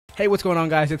Hey, what's going on,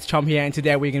 guys? It's Chum here, and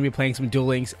today we're going to be playing some Duel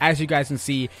Links. As you guys can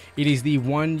see, it is the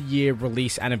 1 year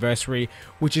release anniversary,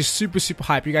 which is super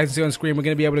hype. You guys can see on screen, we're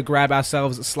going to be able to grab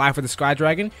ourselves Slifer the Sky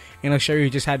Dragon, and I'll show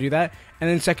you just how to do that. And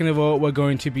then second of all, we're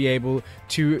going to be able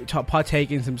to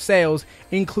partake in some sales,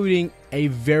 including a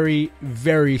very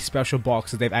special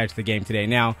box that they've added to the game today.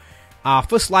 Now,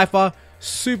 for Slifer,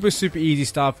 super easy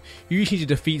stuff. You just need to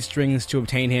defeat strings to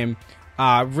obtain him.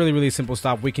 Really simple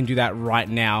stuff. We can do that right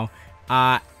now.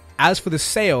 As for the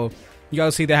sale, you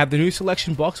guys see they have the new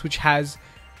selection box, which has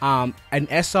an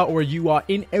SR or a UR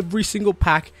in every single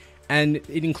pack, and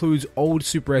it includes old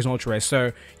super rares and ultra rares.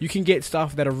 So you can get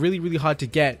stuff that are really hard to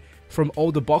get from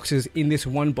older boxes in this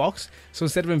one box. So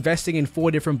instead of investing in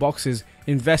 4 different boxes,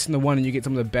 invest in the one and you get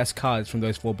some of the best cards from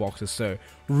those 4 boxes. So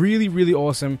really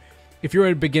awesome. If you're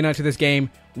a beginner to this game,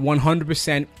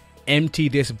 100% empty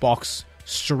this box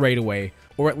straight away,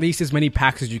 or at least as many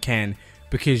packs as you can,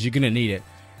 because you're gonna need it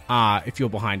if you're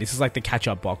behind. This is like the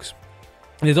catch-up box.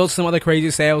 And there's also some other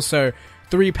crazy sales. So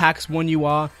 3 packs, 1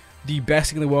 UR, the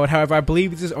best in the world. However, I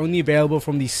believe this is only available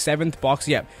from the 7th box.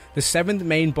 Yep, the 7th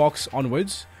main box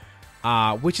onwards,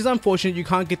 which is unfortunate. You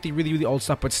can't get the really old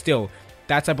stuff, but still,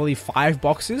 that's, I believe, 5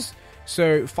 boxes.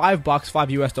 So $5, $5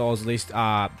 US at least.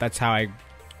 That's how I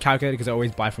calculate it, because I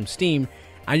always buy from Steam,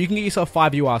 and you can get yourself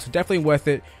 5 UR, so definitely worth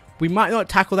it. We might not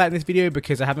tackle that in this video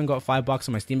because I haven't got $5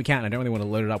 on my Steam account, and I don't really want to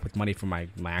load it up with money from my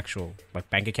actual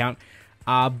bank account.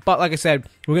 But like I said,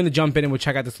 we're going to jump in and we'll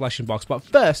check out the selection box. But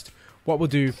first, what we'll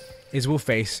do is we'll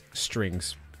face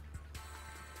Strings.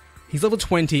 He's level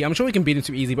 20. I'm sure we can beat him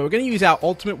too easy, but we're going to use our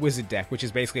Ultimate Wizard deck, which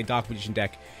is basically a Dark Magician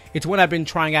deck. It's what I've been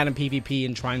trying out in PvP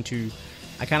and trying to...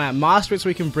 I kind of master it so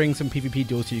we can bring some PvP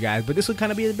duels to you guys, but this will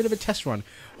kind of be a bit of a test run.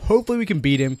 Hopefully we can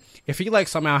beat him. If he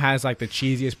somehow has the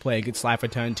cheesiest play, gets Slifer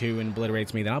turn 2 and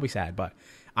obliterates me, then I'll be sad, but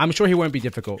I'm sure he won't be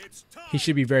difficult. He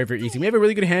should be very easy. We have a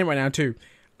really good hand right now too.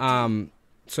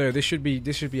 So this should be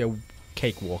a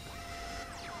cakewalk.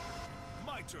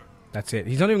 That's it.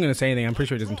 He's not even going to say anything. I'm pretty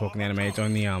sure he doesn't talk in the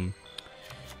anime.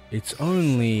 It's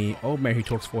only Old Mate who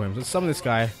talks for him. So let's summon this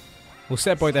guy. We'll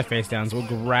set both their face downs. We'll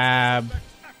grab...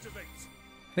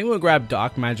 I think we'll grab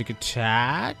Dark Magic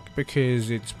Attack,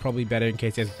 because it's probably better in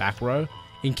case he has back row.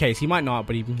 In case. He might not,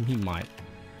 but he might.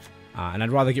 And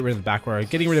I'd rather get rid of the back row.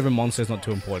 Getting rid of a monster is not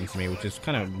too important for me, which is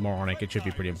kind of moronic. It should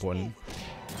be pretty important.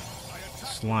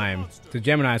 Slime. The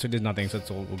Gemini, so it did nothing, so it's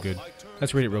all good.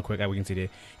 Let's read it real quick. We can see it here.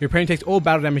 Your opponent takes all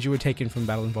battle damage you would take in from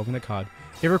battle involving the card.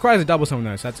 It requires a double summon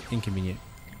though, so that's inconvenient.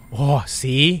 Oh,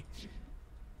 see?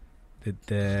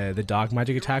 The Dark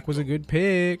Magic Attack was a good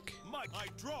pick.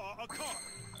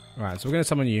 Alright, so we're going to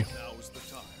summon you.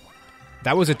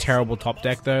 That was a terrible top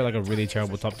deck though, a really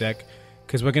terrible top deck.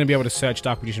 Because we're going to be able to search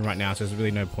Dark Magician right now, so there's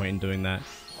really no point in doing that.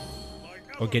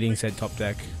 Or getting said top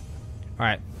deck.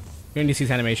 Alright, we're going to see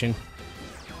his animation.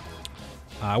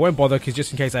 I won't bother, because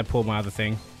just in case I pull my other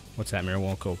thing. What's that, Mirror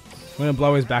Wall? Cool. I'm going to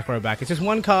blow his back row back. It's just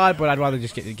 1 card, but I'd rather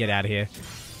just get out of here.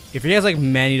 If he has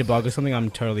Manny to Bug or something,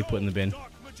 I'm totally putting the bin.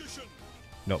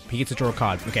 Nope, he gets to draw a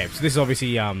card. Okay, so this is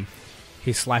obviously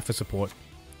his Slifer support.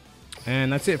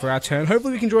 And that's it for our turn.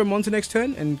 Hopefully we can draw a monster next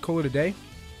turn and call it a day.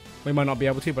 We might not be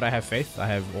able to, but I have faith. I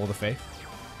have all the faith.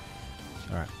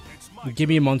 Alright. Give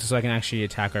me a monster so I can actually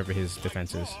attack over his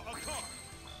defenses.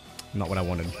 Not what I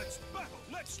wanted.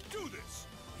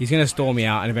 He's going to stall me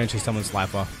out and eventually summon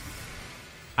Slifer.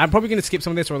 I'm probably going to skip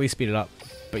some of this or at least speed it up.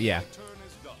 But yeah.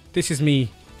 This is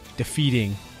me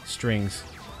defeating Strings.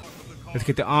 Let's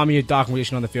get the army of Dark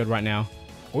Magician on the field right now.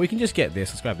 Or we can just get this.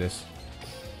 Let's grab this.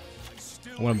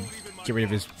 I want to get rid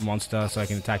of his monster so I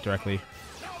can attack directly.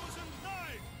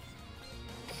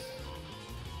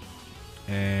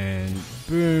 And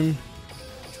boom.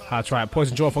 That's right.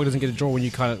 Poison Draw Fog doesn't get a draw when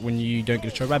you don't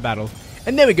get a show by battle.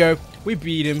 And there we go. We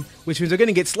beat him, which means we're going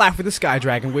to get Slapped with the Sky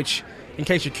Dragon, which, in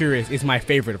case you're curious, is my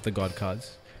favorite of the God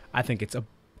cards. I think it's a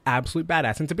absolute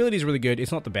badass. And its ability is really good.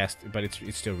 It's not the best, but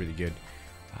it's still really good.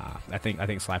 I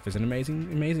think Slifer is an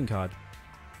amazing card.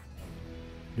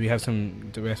 Do we have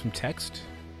some text?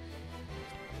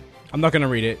 I'm not going to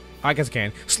read it. I guess I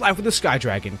can. Slifer with the Sky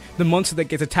Dragon. The monster that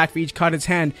gets attacked for each card in its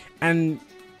hand and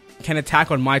can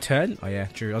attack on my turn. Oh yeah,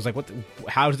 true. I was like,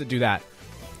 how does it do that?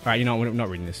 Alright, you know what? We're not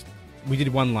reading this. We did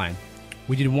 1 line.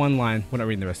 We're not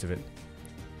reading the rest of it.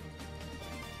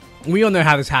 We all know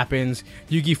how this happens.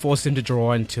 Yugi forces him to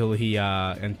draw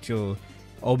until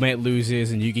Old Mate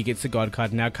loses and Yugi gets the God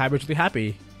card. Now Kaiba's really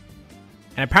happy.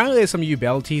 And apparently there's some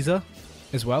Yubel teaser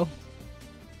as well.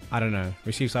 I don't know.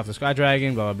 Receives off the Sky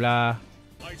Dragon, blah blah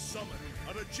blah. I summon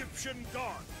an Egyptian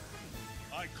god.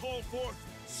 I call forth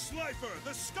Slifer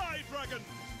the Sky Dragon.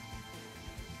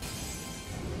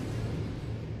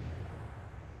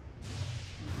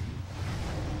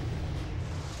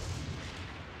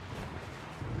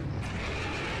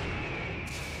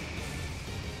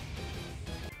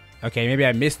 Okay, maybe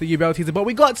I missed the Yubel teaser, but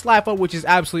we got Slifer, which is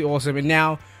absolutely awesome. And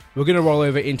now we're going to roll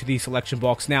over into the selection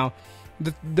box. Now,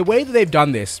 the way that they've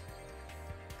done this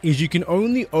is you can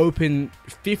only open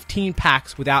 15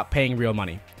 packs without paying real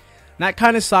money. And that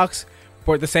kind of sucks,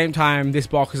 but at the same time, this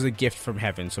box is a gift from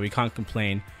heaven, so we can't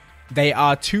complain. They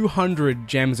are 200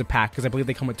 gems a pack, because I believe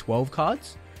they come with 12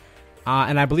 cards.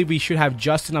 And I believe we should have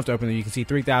just enough to open them. You can see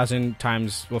 3,000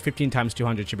 times, well, 15 times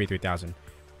 200 should be 3,000.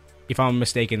 If I'm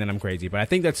mistaken, then I'm crazy, but I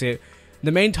think that's it.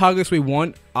 The main targets we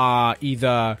want are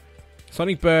either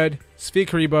Sonic Bird, Sphere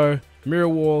Karibo, Mirror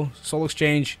Wall, Soul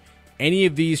Exchange, any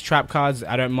of these trap cards,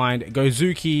 I don't mind.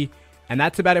 Gozuki, and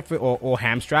that's about it for, or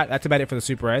Hamstrat, that's about it for the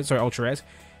Super Rares, sorry, Ultra Rares.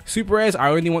 Super Rares, I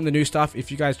only want the new stuff. If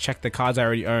you guys check the cards I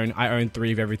already own, I own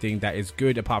 3 of everything that is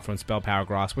good, apart from Spell Power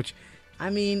Grass, which, I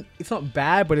mean, it's not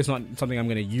bad, but it's not something I'm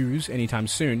going to use anytime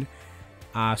soon.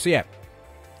 So yeah,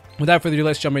 without further ado,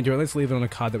 let's jump into it. Let's leave it on a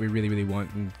card that we really, really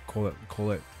want and call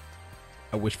it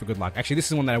a wish for good luck. Actually,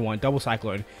 this is one that I want, Double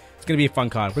Cyclone. It's going to be a fun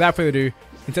card. Without further ado,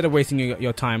 instead of wasting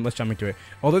your time, let's jump into it.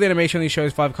 Although the animation only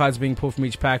shows 5 cards being pulled from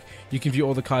each pack, you can view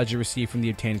all the cards you receive from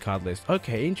the obtained card list.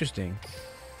 Okay, interesting.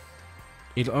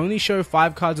 It'll only show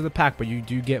 5 cards of the pack, but you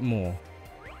do get more.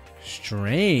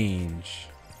 Strange.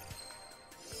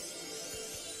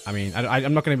 I mean,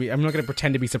 I'm not gonna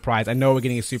pretend to be surprised. I know we're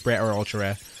getting a super rare or ultra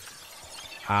rare.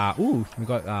 Ooh, we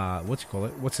got what's it call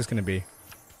it? What's this gonna be?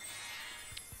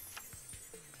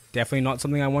 Definitely not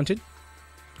something I wanted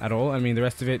at all. I mean, the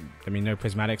rest of it, I mean, no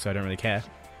prismatic, so I don't really care.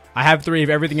 I have 3 of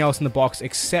everything else in the box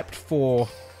except for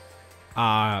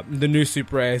the new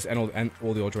super rares and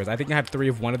all the ultra rares. I think I have 3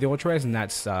 of one of the ultra rares, and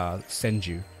that's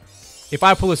Senju. If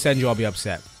I pull a Senju, I'll be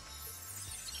upset.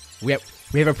 We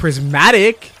have a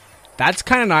prismatic. That's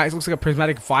kind of nice. Looks like a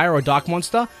prismatic fire or dark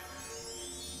monster.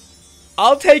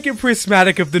 I'll take a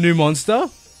prismatic of the new monster.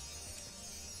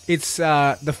 It's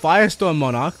the Firestorm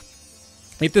Monarch.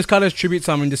 If this card has tribute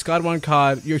summon, discard one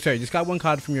card. Discard one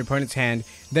card from your opponent's hand.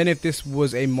 Then, if this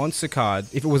was a monster card,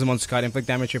 inflict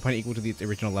damage to your opponent equal to its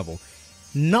original level.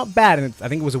 Not bad, and I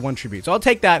think it was a 1 tribute. So I'll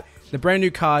take that. The brand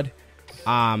new card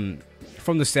from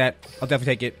the set. I'll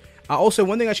definitely take it. Also,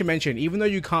 one thing I should mention: even though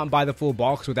you can't buy the full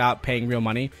box without paying real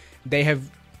money, they have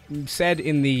said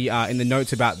in the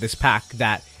notes about this pack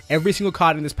that every single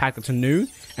card in this pack that's new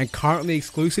and currently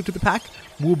exclusive to the pack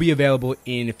will be available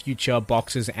in future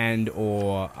boxes and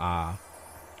or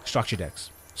structure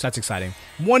decks. So that's exciting.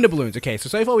 Wonder Balloons. Okay,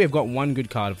 so far we have got 1 good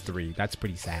card of 3. That's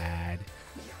pretty sad.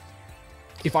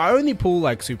 If I only pull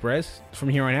like super rares from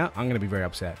here on out, I'm gonna be very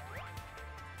upset.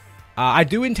 I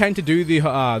do intend to do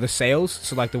the sales,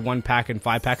 so like the 1 pack and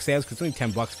 5 pack sales, because it's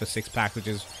only $10 for 6 packs, which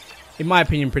is, in my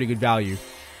opinion, pretty good value.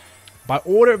 By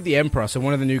Order of the Emperor, so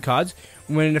one of the new cards,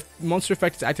 when a monster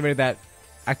effect is activated that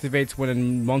activates when a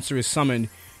monster is summoned,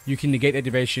 you can negate the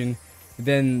activation,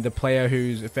 then the player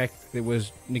whose effect it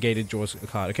was negated draws a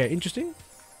card. Okay, interesting.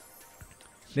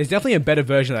 There's definitely a better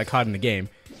version of that card in the game.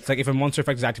 It's like if a monster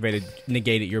effect is activated,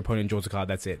 negate it, your opponent draws a card,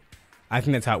 that's it. I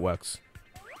think that's how it works.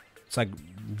 It's like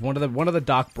one of the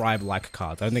Dark Bribe-like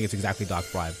cards. I don't think it's exactly Dark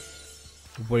Bribe.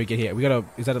 What do we get here? We got a,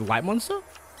 is that a light monster?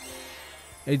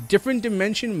 A different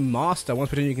dimension master. Once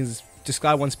per turn, you can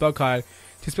discard 1 spell card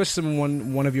to special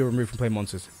summon one of your removed from play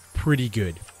monsters. Pretty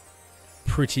good.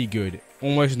 Pretty good.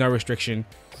 Almost no restriction.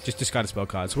 Just discard a spell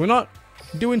card. So we're not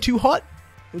doing too hot,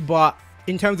 but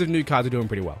in terms of new cards, we're doing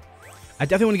pretty well. I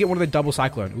definitely want to get one of the double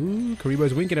cyclone. Ooh,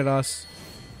 Karibo's winking at us.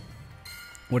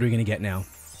 What are we going to get now?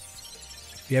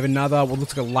 We have another, what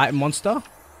looks like a light monster.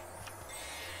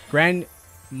 Grand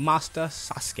Master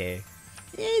Sasuke.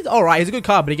 He's alright, he's a good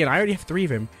card, but again, I already have 3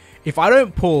 of him. If I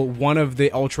don't pull one of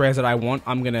the ultra rares that I want,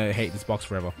 I'm going to hate this box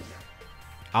forever.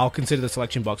 I'll consider the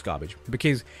selection box garbage.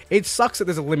 Because it sucks that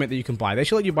there's a limit that you can buy. They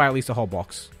should let you buy at least a whole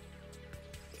box.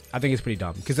 I think it's pretty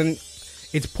dumb. Because then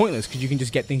it's pointless, because you can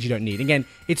just get things you don't need. Again,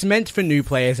 it's meant for new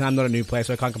players, and I'm not a new player,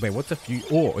 so I can't complain. What's the fusion?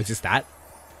 Oh, is this that?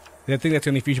 I think that's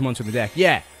the only fusion monster in the deck.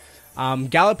 Yeah.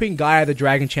 Galloping Gaia the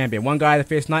Dragon Champion. 1 Gaia the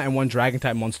Fierce Knight and 1 Dragon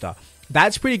type monster.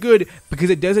 That's pretty good because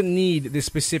it doesn't need this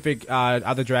specific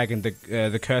other dragon,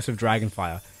 the Curse of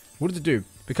Dragonfire. What does it do?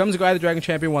 Becomes a Gaia the Dragon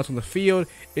Champion once on the field.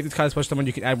 If this card is special summon,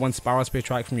 you can add 1 Spiral Spear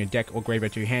Strike from your deck or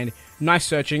graveyard to your hand. Nice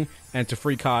searching, and it's a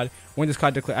free card. When this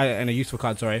card and a useful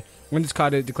card, sorry. When this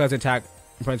card declares an attack,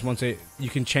 opponent's monster, you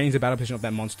can change the battle position of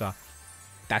that monster.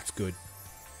 That's good.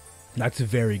 That's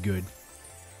very good.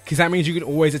 Because that means you can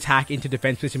always attack into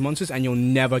defense position monsters and you'll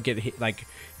never get hit, like,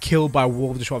 killed by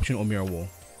Wall of Disruption or Mirror Wall.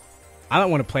 I don't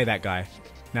want to play that guy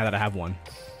now that I have one.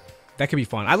 That could be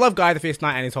fun. I love Gaia the Fierce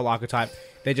Knight and his whole archetype.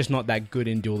 They're just not that good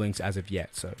in Duel Links as of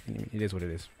yet, so it is what it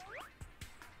is.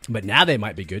 But now they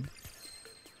might be good.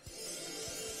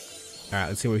 Alright,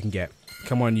 let's see what we can get.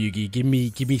 Come on, Yugi. Give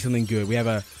me something good. We have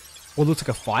a... What looks like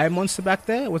a fire monster back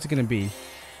there? What's it going to be?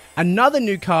 Another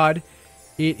new card.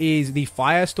 It is the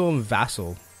Firestorm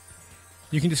Vassal.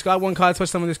 You can discard one card,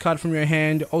 special summon this card from your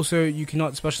hand. Also, you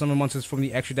cannot special summon monsters from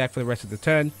the extra deck for the rest of the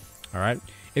turn. Alright.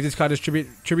 If this card is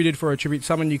tributed for a tribute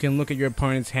summon, you can look at your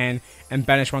opponent's hand and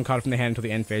banish one card from the hand until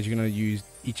the end phase. You're going to use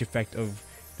each effect of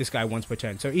this guy once per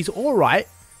turn. So he's alright.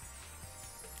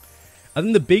 I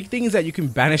think the big thing is that you can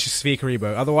banish a Sphere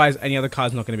Karibo. Otherwise, any other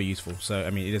card's not going to be useful. So, I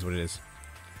mean, it is what it is.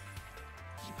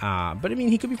 But I mean,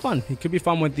 he could be fun. He could be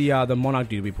fun with the Monarch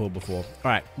dude we pulled before.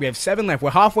 Alright, we have 7 left.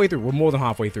 We're halfway through. We're more than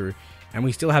halfway through. And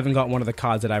we still haven't got one of the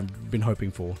cards that I've been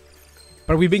hoping for.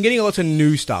 But we've been getting lots of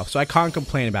new stuff, so I can't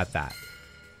complain about that.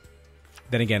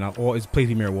 Then again, please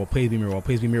be Mirror Wall, please be Mirror Wall,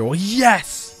 please be Mirror Wall.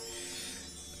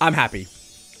 Yes! I'm happy.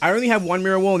 I only have 1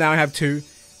 Mirror Wall, now I have 2.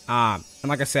 And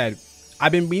like I said,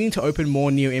 I've been meaning to open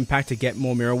more Neo Impact to get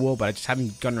more Mirror Wall, but I just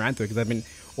haven't gotten around to it because I've been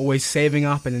always saving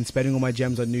up and then spending all my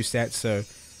gems on new sets, so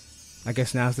I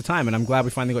guess now's the time, and I'm glad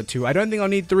we finally got 2. I don't think I'll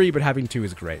need 3, but having 2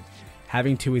 is great.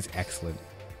 Having 2 is excellent.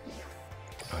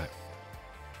 Alright.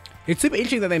 It's super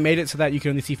interesting that they made it so that you can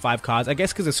only see 5 cards. I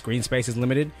guess because the screen space is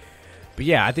limited. But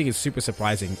yeah, I think it's super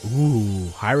surprising. Ooh,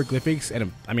 hieroglyphics.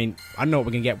 And I mean, I don't know what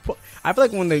we're going to get. I feel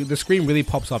like when the screen really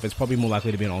pops off, it's probably more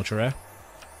likely to be an ultra rare.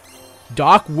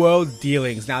 Dark World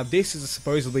Dealings. Now, this is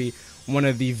supposedly one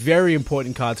of the very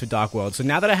important cards for Dark World. So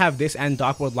now that I have this and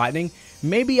Dark World Lightning,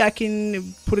 maybe I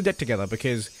can put a deck together.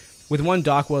 Because with one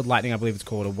Dark World Lightning, I believe it's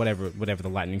called, or whatever the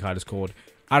lightning card is called,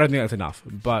 I don't think that's enough.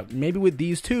 But maybe with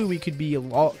these 2, we could be a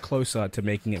lot closer to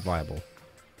making it viable.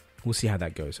 We'll see how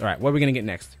that goes. All right, what are we going to get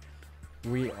next?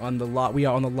 We are on the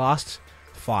last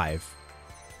 5.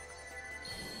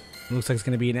 Looks like it's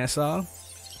going to be an SR.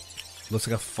 Looks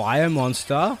like a fire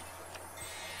monster.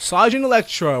 Sergeant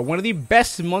Electro, one of the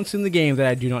best monsters in the game that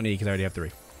I do not need because I already have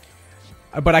 3.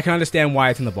 But I can understand why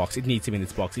it's in the box. It needs to be in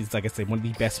this box. It's, like I said, one of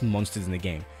the best monsters in the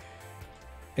game.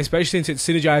 Especially since it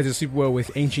synergizes super well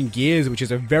with Ancient Gears, which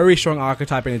is a very strong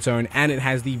archetype in its own, and it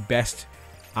has the best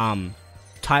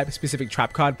type-specific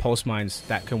trap card, Pulse Mines,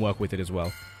 that can work with it as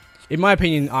well. In my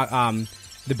opinion,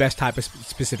 the best type of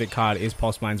specific card is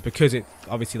Pulse Mines because it,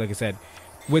 obviously, like I said,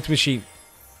 with machine...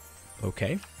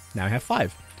 Okay, now I have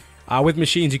 5. With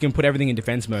machines, you can put everything in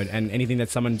defense mode, and anything that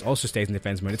summons also stays in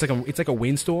defense mode. It's like a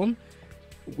windstorm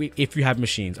if you have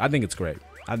machines. I think it's great.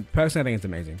 Personally, I think it's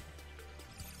amazing.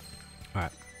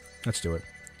 Alright, let's do it.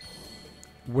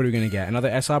 What are we going to get? Another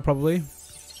SR, probably?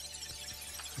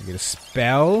 We get a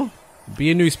spell.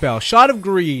 Be a new spell. Shard of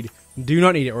Greed. Do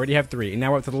not need it. Already have 3. And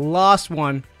now we're up to the last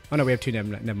one. Oh no, we have 2.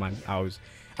 Never mind. I was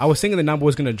thinking the number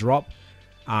was going to drop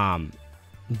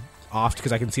after,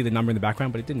 because I can see the number in the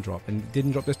background, but it didn't drop. And it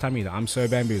didn't drop this time either. I'm so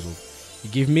bamboozled. You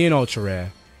give me an ultra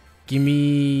rare. Give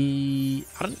me...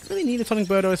 I don't really need a Sonic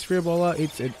Bird or a Sphere Bowler.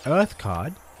 It's an Earth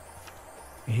card.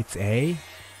 It's a...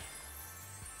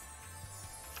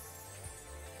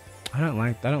 I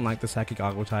don't like the Psychic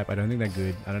Archetype. I don't think they're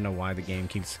good. I don't know why the game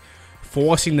keeps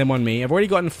forcing them on me. I've already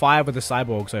gotten 5 with the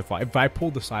Cyborg so far. If I pull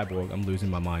the Cyborg, I'm losing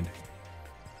my mind.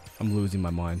 I'm losing my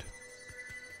mind.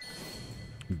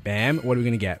 Bam. What are we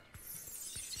going to get?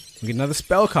 We get another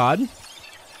spell card.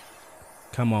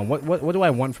 Come on. What do I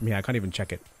want from here? I can't even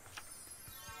check it.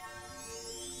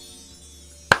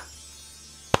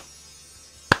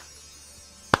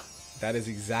 That is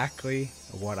exactly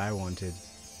what I wanted.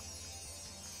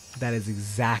 That is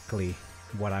exactly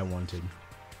what I wanted.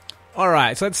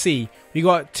 Alright, so let's see. We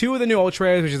got 2 of the new Ultra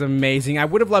Rares, which is amazing. I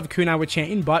would have loved Kunai with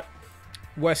Chain, but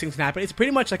worst things can happen. It's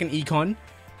pretty much like an Econ.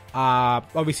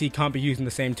 Obviously, it can't be used in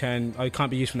the same turn, or it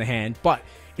can't be used from the hand, but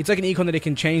it's like an Econ that it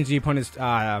can change the opponent's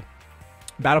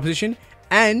battle position,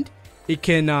 and it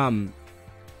can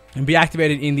be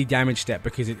activated in the damage step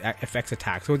because it affects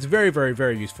attack. So it's very, very,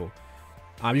 very useful.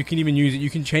 You can even use it. You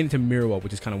can chain it to Mirror Wall,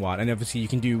 which is kind of wild. And obviously, you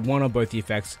can do one or both the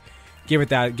effects. Give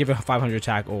it a 500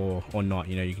 attack or not.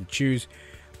 You know, you can choose.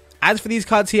 As for these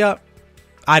cards here,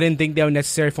 I didn't think they were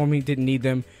necessary for me. Didn't need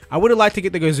them. I would have liked to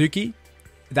get the Gozuki.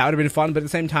 That would have been fun, but at the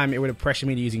same time, it would have pressured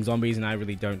me to using zombies, and I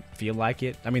really don't feel like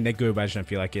it. I mean, they're good, but I just don't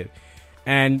feel like it.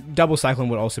 And Double Cyclone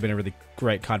would also have been a really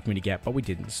great card for me to get, but we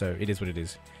didn't, so it is what it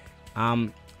is.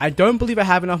 I don't believe I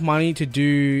have enough money to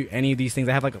do any of these things.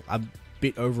 I have like a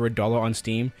bit over $1 on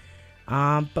Steam.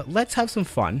 But let's have some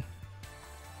fun.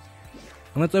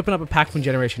 And let's open up a pack from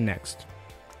Generation Next.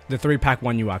 The 3-pack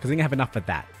 1 UR, because I think I have enough for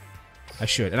that. I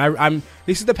should. And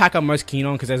this is the pack I'm most keen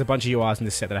on, because there's a bunch of URs in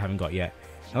this set that I haven't got yet.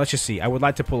 Now let's just see. I would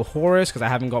like to pull Horus, because I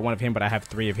haven't got one of him, but I have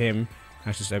 3 of him.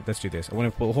 Let's do this. I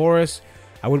want to pull Horus.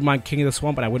 I wouldn't mind King of the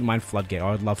Swamp, and I wouldn't mind Floodgate. I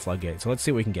would love Floodgate. So let's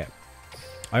see what we can get.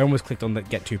 I almost clicked on the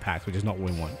get 2 packs, which is not what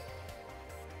we want.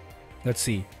 Let's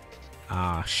see.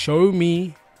 Show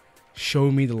me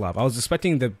the love. I was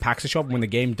expecting the packs to shop when the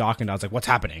game darkened. I was like, what's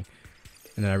happening?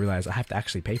 And then I realized I have to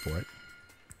actually pay for it.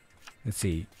 Let's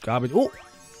see. Garbage. Oh!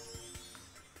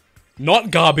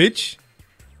 Not garbage.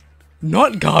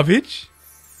 Not garbage.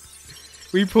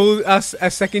 We pulled us a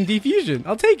second defusion.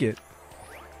 I'll take it.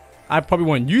 I probably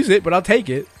won't use it, but I'll take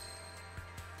it.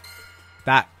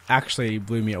 That actually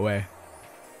blew me away.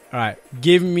 Alright.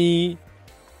 Give me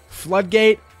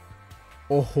Floodgate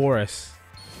or Horus.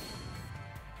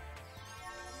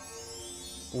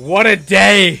 What a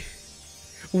day!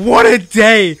 What a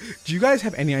day! Do you guys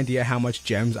have any idea how much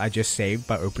gems I just saved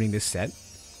by opening this set?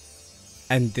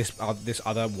 And this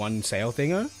other one sale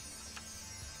thinger?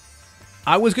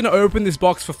 I was going to open this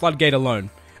box for Floodgate alone.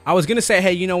 I was going to say,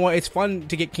 hey, you know what? It's fun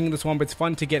to get King of the Swamp. It's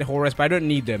fun to get Horus, but I don't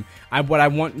need them. But I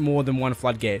want more than one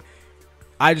Floodgate.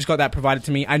 I just got that provided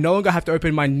to me. I no longer have to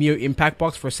open my Neo Impact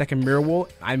box for a second Mirror Wall.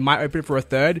 I might open it for a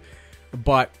third.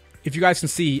 But if you guys can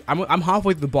see, I'm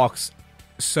halfway through the box.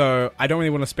 So I don't really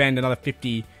want to spend another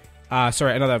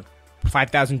another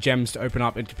 5,000 gems to open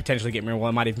up and to potentially get Mirror Wall.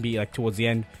 It might even be like towards the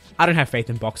end. I don't have faith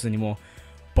in boxes anymore.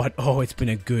 But oh, it's been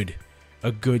a good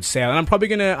sale. And I'm probably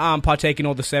going to partake in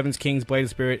all the Sevens, Kings, Blade of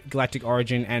Spirit, Galactic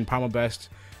Origin, and Primal Burst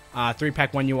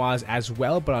 3-pack 1 URs as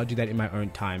well. But I'll do that in my own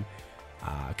time.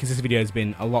 Because this video has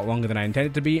been a lot longer than I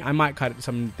intended to be. I might cut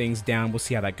some things down. We'll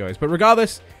see how that goes. But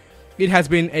regardless, it has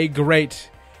been a great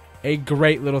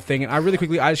little thing. And really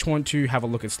quickly, I just want to have a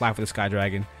look at Slifer the Sky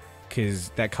Dragon, because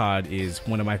that card is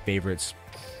one of my favorites.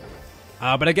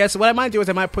 But I guess what I might do is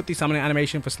I might put the summoning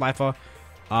animation for Slifer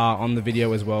on the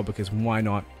video as well, because why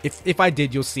not? If I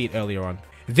did, you'll see it earlier on.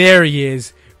 There he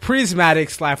is. Prismatic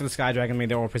Slifer the Sky Dragon. I mean,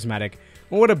 they're all prismatic.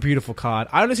 Well, what a beautiful card.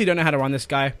 I honestly don't know how to run this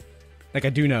guy. Like, I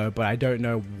do know, but I don't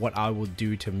know what I will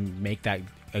do to make that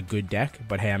a good deck.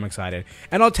 But hey, I'm excited.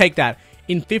 And I'll take that.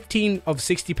 In 15 of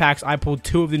 60 packs, I pulled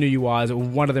 2 of the new URs,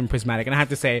 one of them prismatic. And I have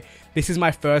to say, this is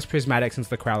my first prismatic since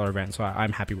the Crowler event, so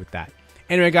I'm happy with that.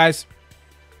 Anyway, guys,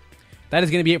 that is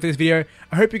going to be it for this video.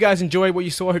 I hope you guys enjoyed what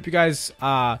you saw. I hope you guys,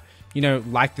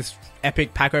 like this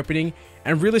epic pack opening.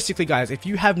 And realistically, guys, if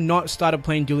you have not started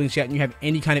playing Duel Links yet and you have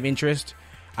any kind of interest,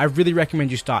 I really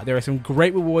recommend you start. There are some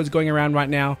great rewards going around right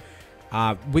now.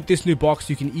 With this new box,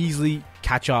 you can easily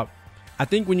catch up. I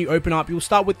think when you open up, you'll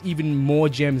start with even more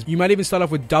gems. You might even start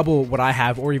off with double what I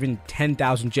have, or even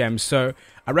 10,000 gems. So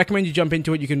I recommend you jump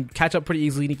into it. You can catch up pretty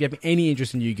easily. And if you have any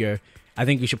interest in Yu-Gi-Oh, I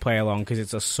think you should play along, because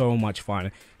it's so much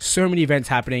fun. So many events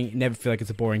happening. Never feel like it's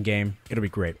a boring game. It'll be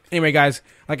great. Anyway, guys,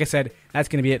 like I said, that's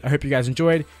going to be it. I hope you guys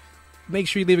enjoyed. Make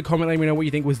sure you leave a comment. Let me know what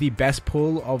you think was the best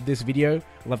pull of this video.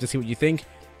 I'd love to see what you think.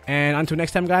 And until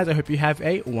next time, guys, I hope you have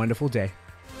a wonderful day.